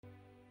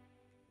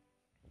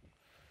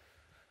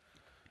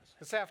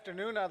This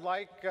afternoon, I'd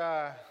like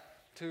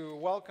to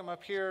welcome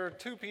up here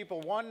two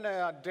people. One,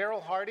 Daryl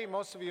Hardy.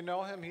 Most of you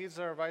know him. He's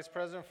our Vice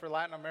President for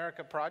Latin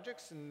America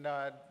Projects. And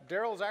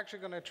Daryl is actually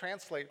going to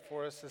translate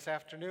for us this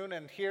afternoon.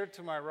 And here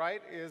to my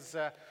right is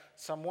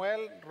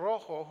Samuel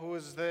Rojo, who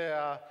is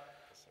the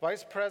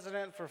Vice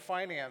President for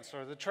Finance,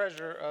 or the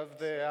Treasurer of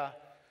the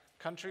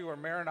country where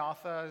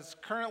Maranatha is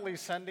currently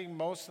sending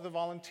most of the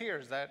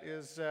volunteers. That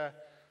is the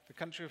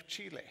country of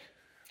Chile,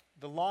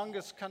 the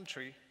longest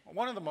country,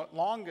 one of the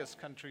longest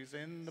countries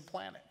in the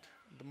planet,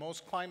 the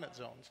most climate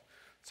zones.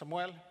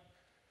 Samuel,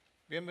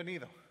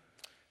 bienvenido.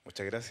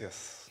 Muchas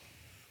gracias.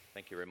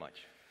 Thank you very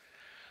much.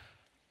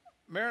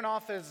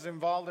 Maranatha is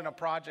involved in a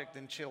project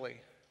in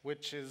Chile,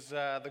 which is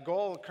the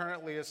goal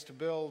currently is to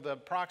build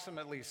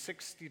approximately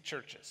 60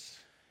 churches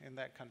in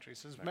that country.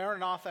 Since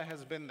Maranatha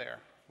has been there,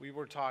 we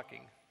were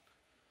talking.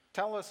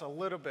 Tell us a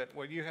little bit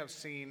what you have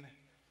seen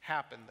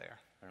happen there.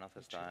 Maranatha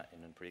está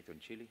en un proyecto en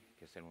Chile,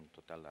 que es en un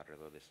total de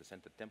alrededor de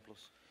 60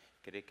 templos.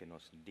 Quiere que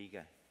nos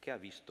diga qué ha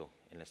visto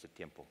en este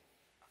tiempo,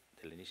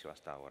 del inicio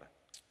hasta ahora.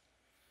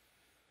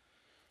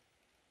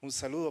 Un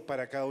saludo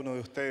para cada uno de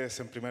ustedes,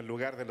 en primer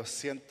lugar, de los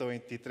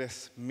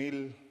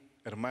 123,000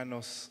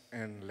 hermanos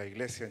en la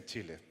iglesia en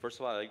Chile. First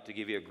of all, I'd like to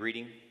give you a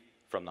greeting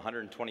from the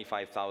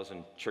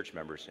 125,000 church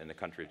members in the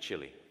country of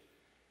Chile.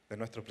 De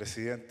nuestro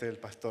presidente, el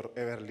pastor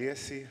Eber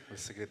Liesi, el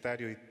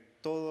secretario y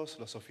todos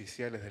los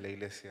oficiales de la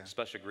iglesia. A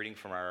special greeting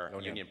from our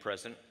union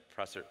president,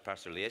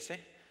 Pastor Liese,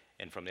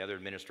 and from the other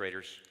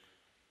administrators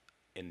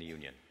in the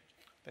union.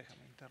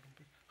 Déjame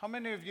interrumpir. How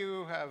many of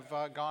you have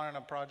gone on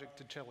a project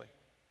to Chile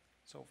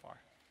so far?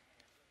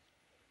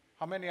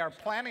 How many are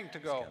planning to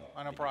go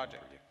on a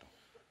project?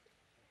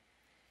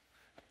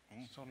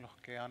 Son los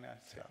que han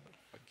estado.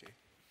 Okay.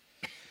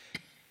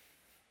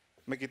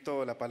 Me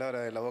quitó la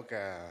palabra de la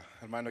boca,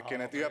 hermano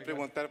Kenneth. Iba a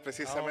preguntar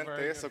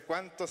precisamente eso.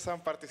 ¿Cuántos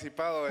han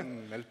participado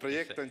en el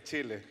proyecto en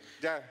Chile?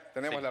 Ya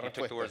tenemos la You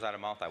took the words respuesta. out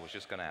of mouth. I was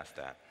just going to ask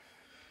that.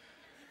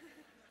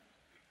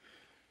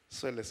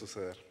 Suele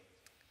suceder.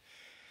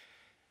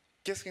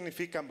 ¿Qué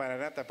significa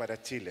Maranatha para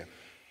Chile?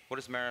 What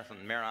does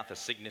Maranatha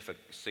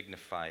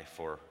signify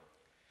for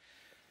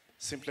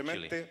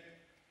Simplemente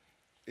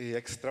y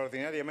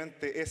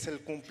extraordinariamente es el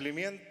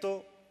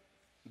cumplimiento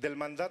del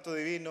mandato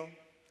divino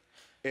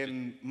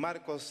en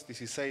Marcos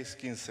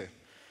 16:15.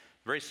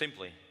 Very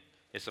simply,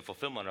 it's the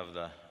fulfillment of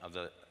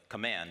the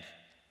command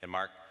in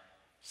Mark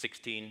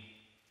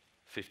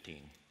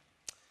 16:15.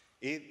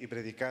 Id y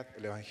predicad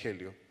el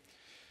evangelio.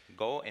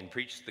 Go and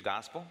preach the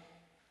gospel.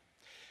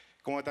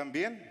 Como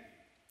también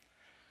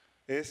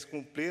es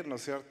cumplir, ¿no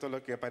es cierto?,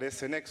 lo que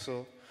aparece en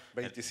Éxodo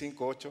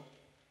 25:8.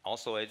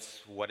 Also,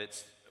 it's what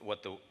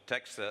the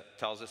text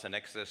tells us in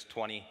Exodus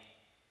 28.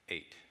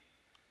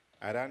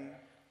 Harán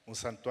un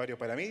santuario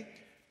para mí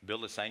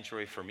Build a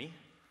sanctuary for me,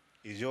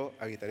 y yo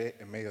habitaré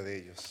en medio de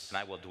ellos. and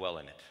I will dwell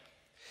in it.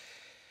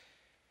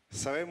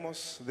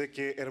 Sabemos de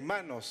que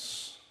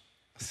hermanos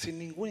sin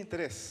ningún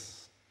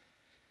interés,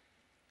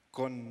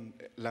 con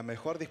la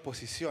mejor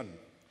disposición,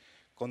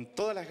 con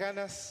todas las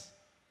ganas,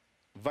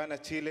 van a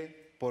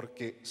Chile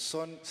porque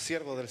son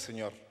siervos del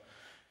Señor.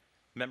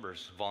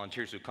 Members,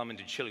 volunteers who come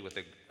into Chile with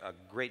a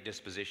great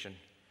disposition,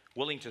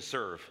 willing to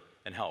serve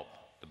and help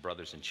the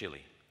brothers in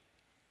Chile.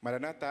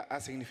 Maranatha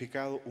ha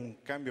significado un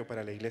cambio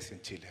para la iglesia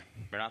en Chile.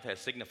 Maranatha has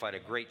signified a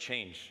great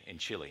change in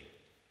Chile.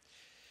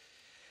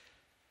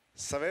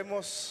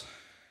 Sabemos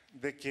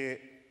de que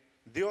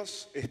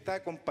Dios está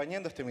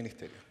acompañando este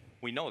ministerio.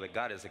 We know that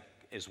God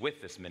is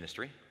with this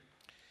ministry.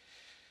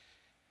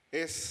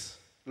 Es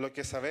lo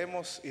que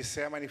sabemos y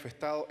se ha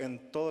manifestado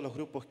en todos los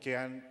grupos que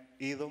han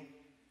ido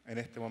en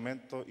este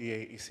momento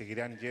y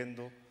seguirán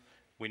yendo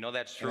We know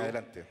that's en true.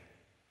 adelante.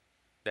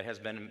 That has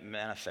been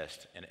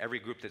manifest in every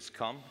group that's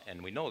come,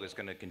 and we know that's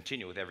going to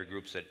continue with every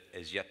group that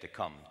is yet to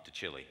come to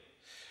Chile.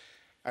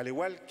 Al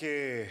igual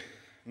que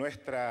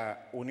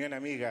nuestra unión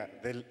amiga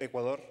del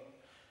Ecuador,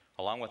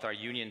 Along with our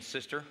union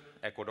sister,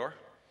 Ecuador,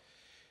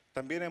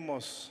 también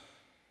hemos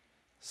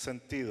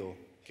sentido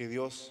que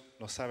Dios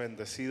nos ha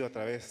bendecido a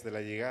través de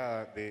la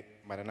llegada de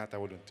Maranatha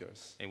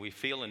Volunteers. and we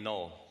feel and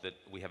know that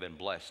we have been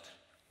blessed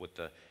with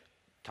the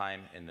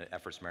time and the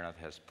efforts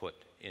Maranatha has put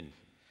into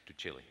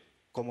Chile.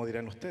 ¿Cómo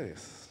dirán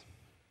ustedes?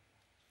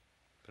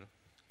 Pero-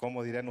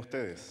 ¿Cómo dirán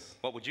ustedes?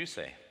 What would you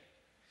say?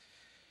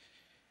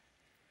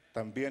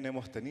 También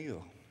hemos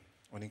tenido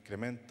un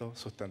incremento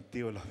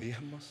sustantivo en los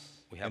diezmos,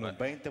 We en have un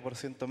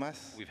 20%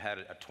 más, We've had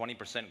a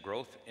 20%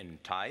 growth in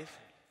tithe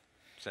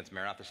since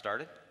Maranatha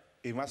started.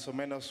 y más o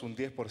menos un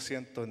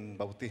 10% en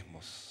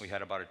bautismos. We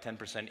had about a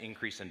 10%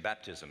 increase in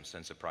baptism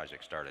since the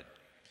project started.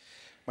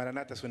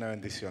 Maranatha es una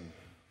bendición.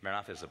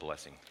 Maranatha is a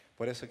blessing,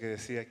 Por eso que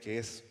decía que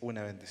es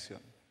una bendición.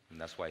 and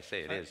that's why I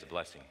say it is a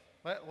blessing.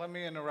 Let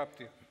me interrupt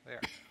you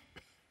there.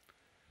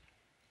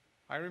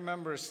 I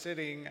remember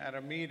sitting at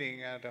a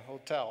meeting at a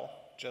hotel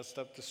just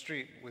up the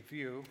street with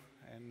you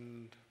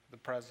and the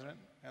president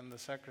and the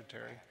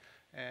secretary,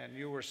 and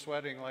you were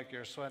sweating like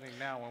you're sweating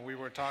now when we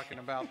were talking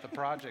about the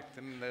project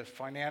and the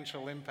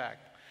financial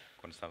impact.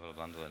 Cuando estaba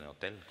hablando en el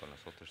hotel con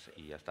nosotros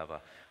y ya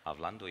estaba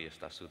hablando y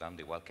está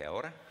sudando igual que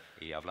ahora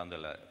y hablando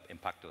del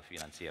impacto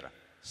financiero.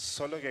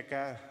 Solo que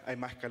acá hay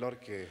más calor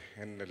que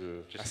en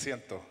el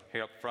asiento.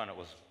 Here up front,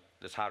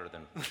 it's hotter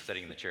than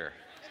sitting in the chair.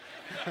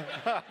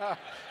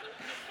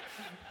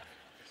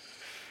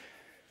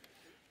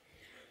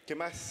 ¿Qué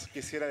más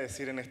quisiera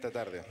decir en esta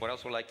tarde? What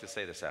else would I like to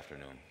say this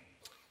afternoon?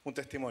 Un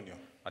testimonio.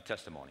 A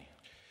testimony.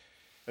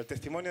 El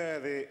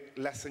testimonio de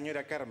la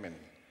señora Carmen.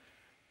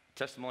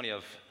 Testimony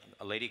of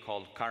a lady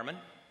called Carmen.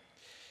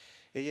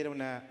 Ella era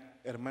una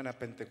hermana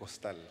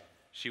pentecostal.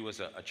 She was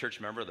a church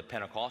member of the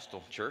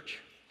Pentecostal church.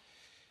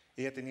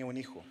 Ella tenía un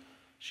hijo.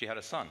 She had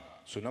a son.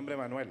 Su nombre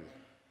Manuel.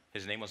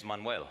 His name was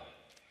Manuel.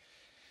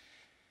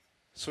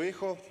 Su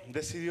hijo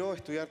decidió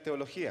estudiar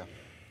teología.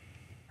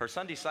 Her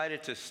son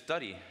decided to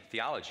study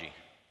theology.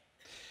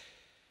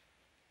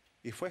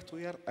 Y fue a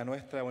estudiar a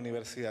nuestra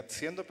universidad.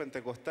 Siendo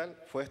pentecostal,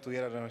 fue a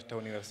estudiar a nuestra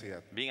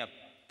universidad. Being a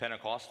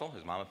Pentecostal,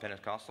 his mom a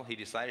Pentecostal, he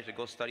decided to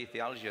go study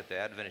theology at the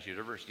Adventist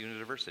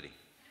University.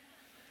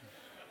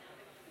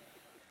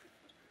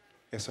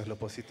 Eso es lo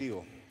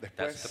positivo. That's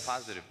the Después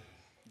positive.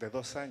 de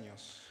 2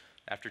 años,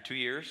 After 2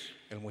 years,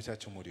 el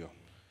muchacho murió.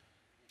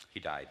 he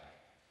died.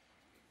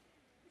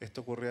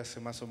 Esto ocurrió hace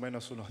más o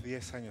menos unos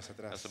 10 años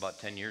atrás. That's about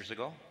 10 years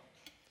ago.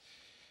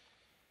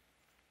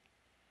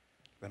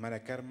 La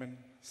hermana Carmen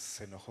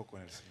se enojó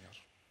con el Señor.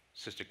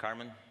 Sister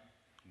Carmen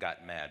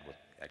got mad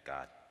at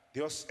God.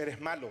 Dios, eres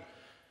malo.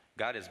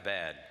 God is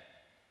bad.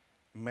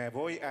 Me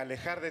voy a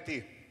alejar de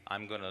ti.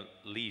 I'm going to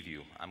leave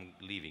you. I'm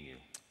leaving you.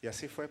 Y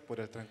así fue por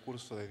el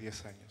transcurso de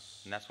 10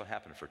 años. And that's what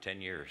happened for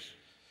 10 years.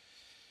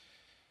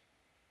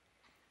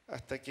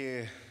 Hasta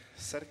que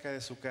cerca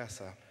de su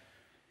casa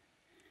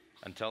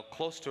Until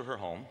close to her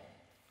home,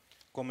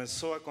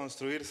 comenzó a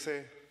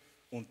construirse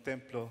un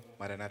templo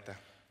Maranata.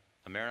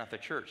 the Maranatha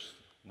Church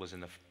was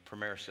in the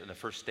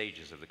first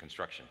stages of the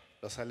construction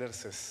Los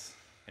Alerces.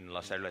 in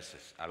Los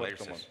Alerces,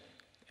 Puerto Montt.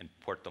 in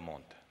Puerto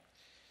Montt.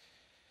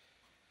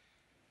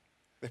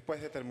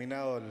 Después de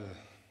terminado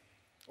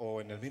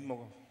o en el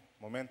mismo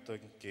momento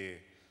en que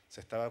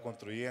se estaba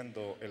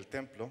construyendo el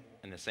templo,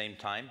 In the same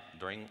time,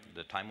 during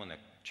the time when the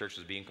church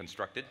was being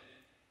constructed,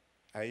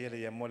 a ella le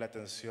llamó la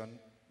atención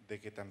de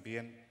que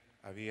también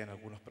habían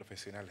algunos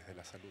profesionales de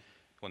la salud.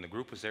 when the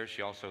group was there,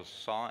 she also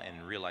saw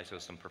and realized there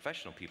was some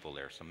professional people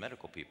there, some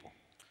medical people.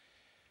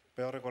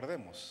 Pero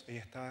recordemos,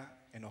 ella estaba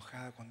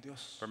enojada con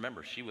Dios.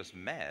 Remember, she was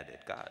mad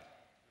at God.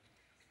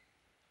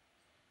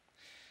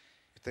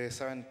 Ustedes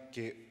saben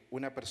que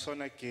una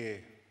persona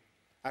que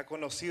ha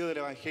conocido el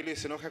Evangelio y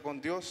se enoja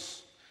con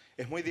Dios,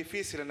 es muy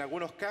difícil en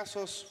algunos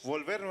casos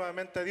volver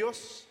nuevamente a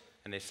Dios.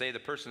 And they say the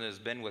person that has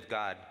been with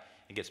God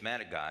and gets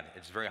mad at God,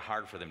 it's very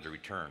hard for them to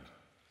return.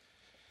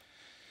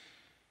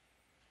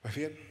 Pues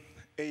bien,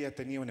 ella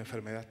tenía una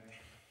enfermedad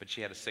But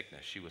she had a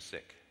sickness. She was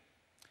sick.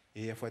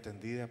 y ella fue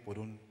atendida por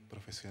un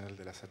profesional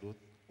de la salud,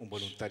 un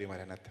voluntario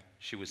Maranata.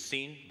 She was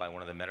seen by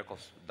one of the medical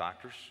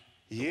doctors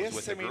Y who was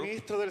with ese the group.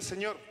 ministro del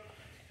Señor,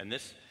 And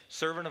this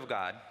servant of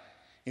God,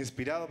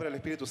 inspirado por el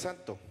Espíritu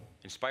Santo,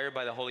 inspired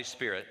by the Holy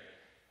Spirit,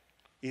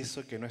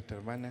 hizo que nuestra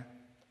hermana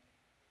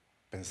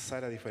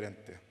pensara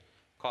diferente.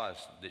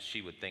 caused that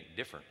she would think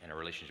different in her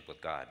relationship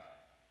with God.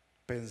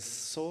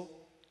 Pensó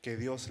que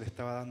Dios le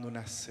estaba dando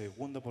una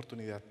segunda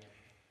oportunidad.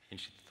 And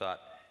she thought,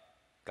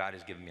 God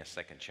has given me a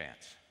second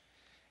chance.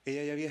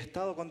 Ella ya había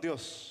estado con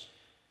Dios.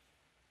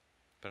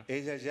 Pero-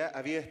 Ella ya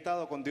había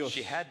estado con Dios.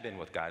 She had been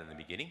with God in the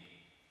beginning,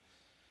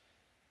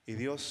 Y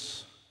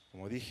Dios,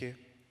 como dije,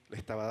 le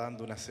estaba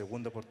dando una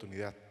segunda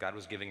oportunidad. God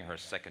was giving her a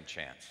second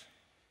chance.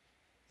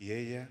 Y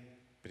ella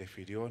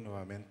prefirió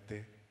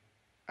nuevamente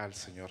al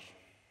Señor.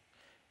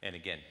 And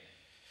again,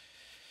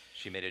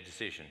 she made a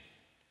decision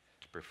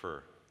to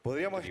prefer to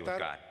Podríamos be with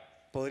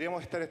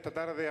God. estar esta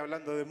tarde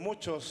hablando de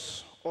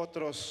muchos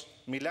otros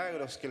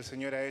milagros que el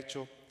Señor ha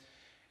hecho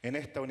en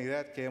esta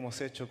unidad que hemos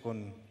hecho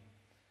con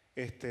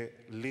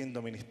este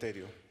lindo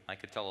ministerio. I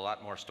could tell a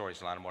lot more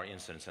stories, a lot more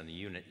incidents, and the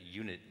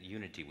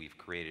unity we've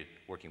created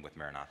working with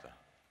Maranatha.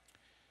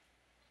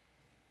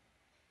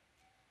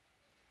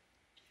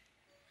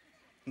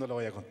 No lo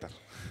voy a contar.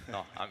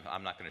 No,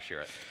 I'm not going to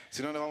share it.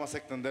 Si no, nos vamos a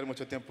extender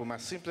mucho tiempo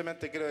más.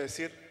 Simplemente quiero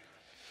decir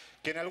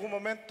que en algún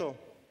momento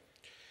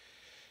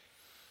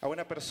a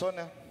una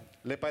persona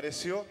le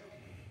pareció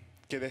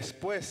que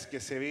después que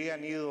se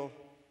habían ido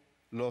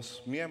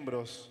los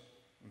miembros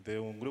de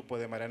un grupo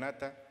de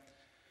Maranata,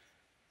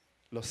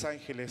 los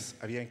ángeles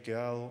habían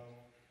quedado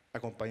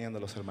acompañando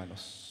a los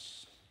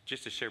hermanos.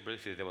 Just to share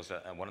briefly, there was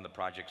one of the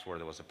projects where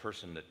there was a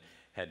person that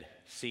had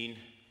seen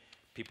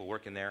people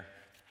working there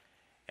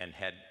and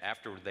had,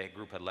 after the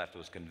group had left,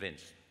 was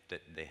convinced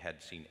that they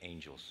had seen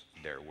angels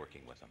there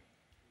working with them.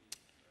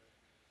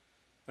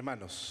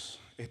 Hermanos,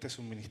 este es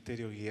un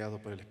ministerio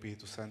guiado por el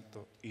Espíritu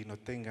Santo y no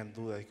tengan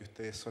duda de que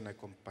ustedes son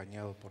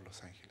acompañados por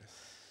los ángeles.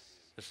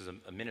 This is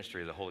a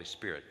ministry of the Holy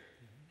Spirit.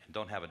 And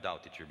don't have a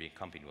doubt that you're being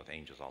accompanied with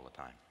angels all the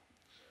time.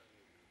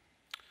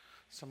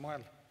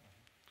 Samuel,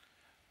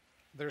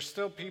 there's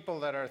still people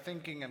that are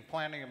thinking and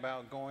planning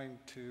about going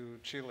to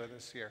Chile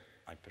this year.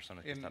 hay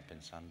personas que In- están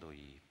pensando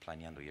y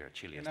planeando ir a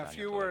Chile In este a año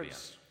few todavía.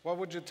 words, what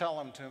would you tell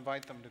them to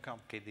invite them to come?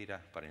 ¿Qué dirá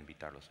para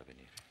invitarlos a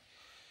venir?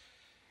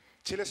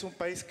 Chile es un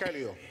país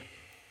cálido.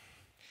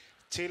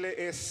 Chile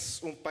es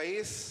un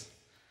país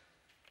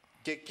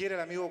que quiere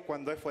al amigo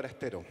cuando es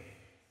forastero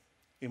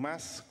y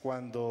más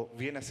cuando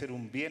viene a hacer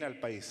un bien al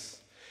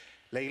país.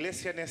 La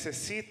iglesia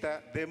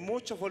necesita de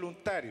muchos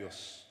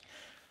voluntarios.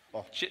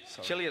 Oh, sorry.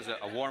 Chile is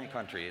a warm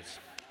country. It's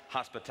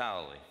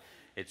hospitality.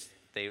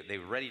 They're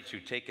ready to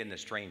take in the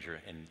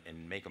stranger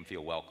and make them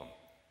feel welcome.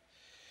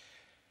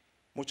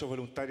 Muchos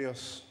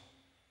voluntarios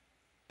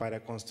para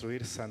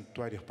construir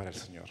santuarios para el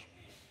Señor.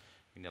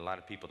 We need a lot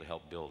of people to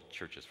help build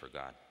churches for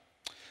God.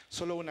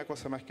 Solo una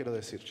cosa más quiero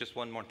decir. Just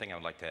one more thing I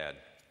would like to add.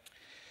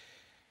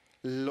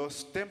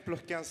 Los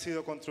templos que han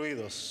sido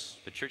construidos,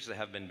 The churches that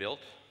have been built,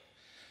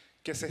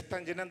 que se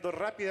están llenando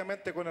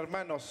rápidamente con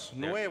hermanos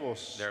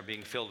nuevos, they're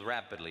being filled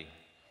rapidly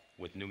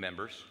with new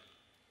members.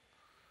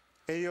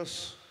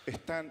 ellos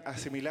están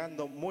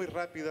asimilando muy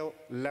rápido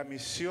la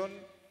misión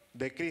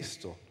de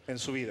Cristo en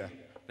su vida.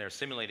 They're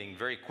assimilating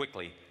very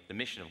quickly the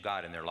mission of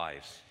God in their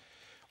lives.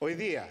 Hoy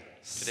día,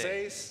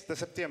 6 de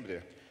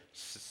septiembre,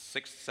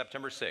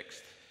 September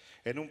 6th,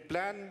 en un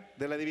plan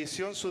de la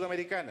División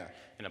Sudamericana,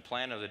 in a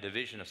plan of the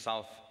division of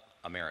South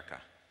America,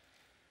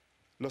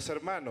 los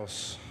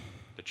hermanos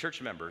the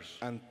church members,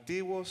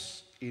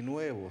 antiguos y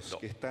nuevos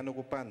que están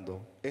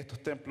ocupando estos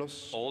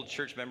templos old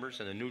church members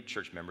and the new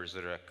church members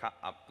that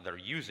are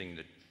using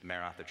the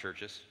Maranatha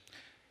churches,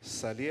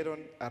 salieron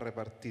a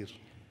repartir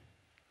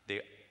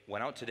they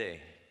went out today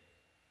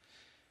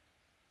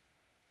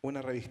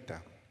una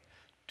revista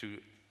to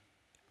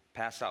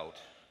pass out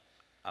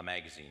a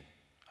magazine,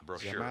 a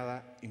brochure,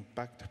 llamada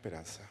Impacto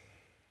Esperanza.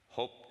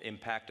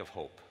 Impact of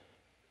Hope.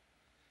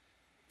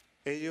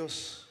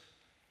 Ellos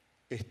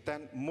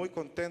están muy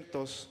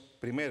contentos,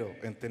 primero,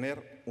 en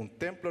tener un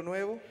templo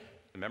nuevo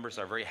The members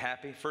are very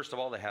happy. First of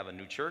all, they have a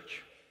new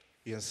church.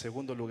 y, en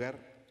segundo lugar,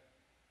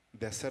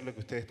 de hacer lo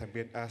que ustedes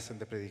también hacen,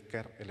 de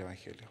predicar el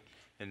Evangelio.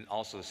 And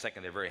also, the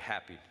second, they're very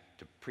happy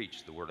to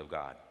preach the Word of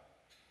God.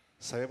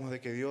 Sabemos de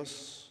que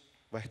Dios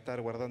va a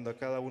estar guardando a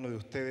cada uno de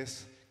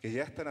ustedes que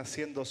ya están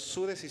haciendo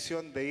su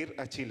decisión de ir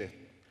a Chile.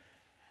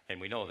 And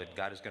we know that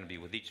God is going to be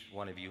with each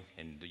one of you,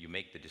 and you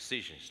make the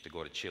decisions to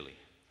go to Chile.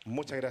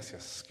 Muchas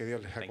gracias. Que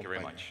Dios les Thank you very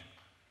acompañe. much.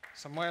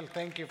 Samuel,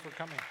 thank you for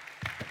coming.